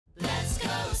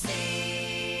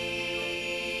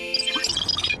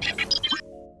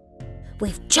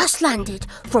We've just landed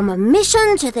from a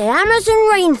mission to the Amazon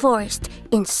rainforest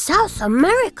in South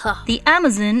America. The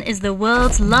Amazon is the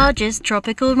world's largest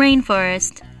tropical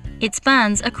rainforest. It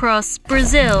spans across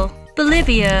Brazil,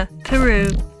 Bolivia, Peru,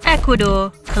 Ecuador,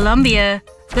 Colombia,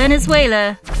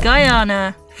 Venezuela,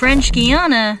 Guyana, French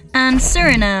Guiana, and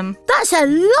Suriname. That's a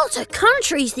lot of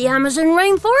countries the Amazon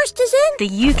rainforest is in.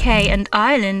 The UK and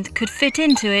Ireland could fit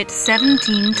into it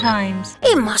 17 times.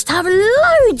 It must have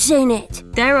loads in it.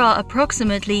 There are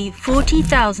approximately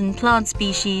 40,000 plant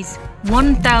species,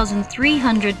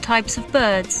 1,300 types of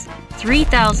birds,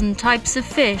 3,000 types of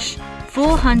fish,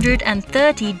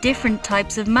 430 different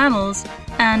types of mammals,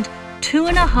 and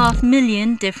 2.5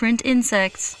 million different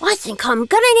insects. I think I'm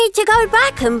gonna need to go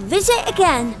back and visit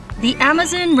again. The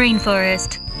Amazon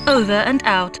rainforest. Over and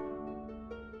out.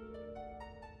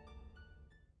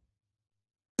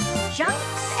 Jump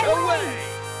away!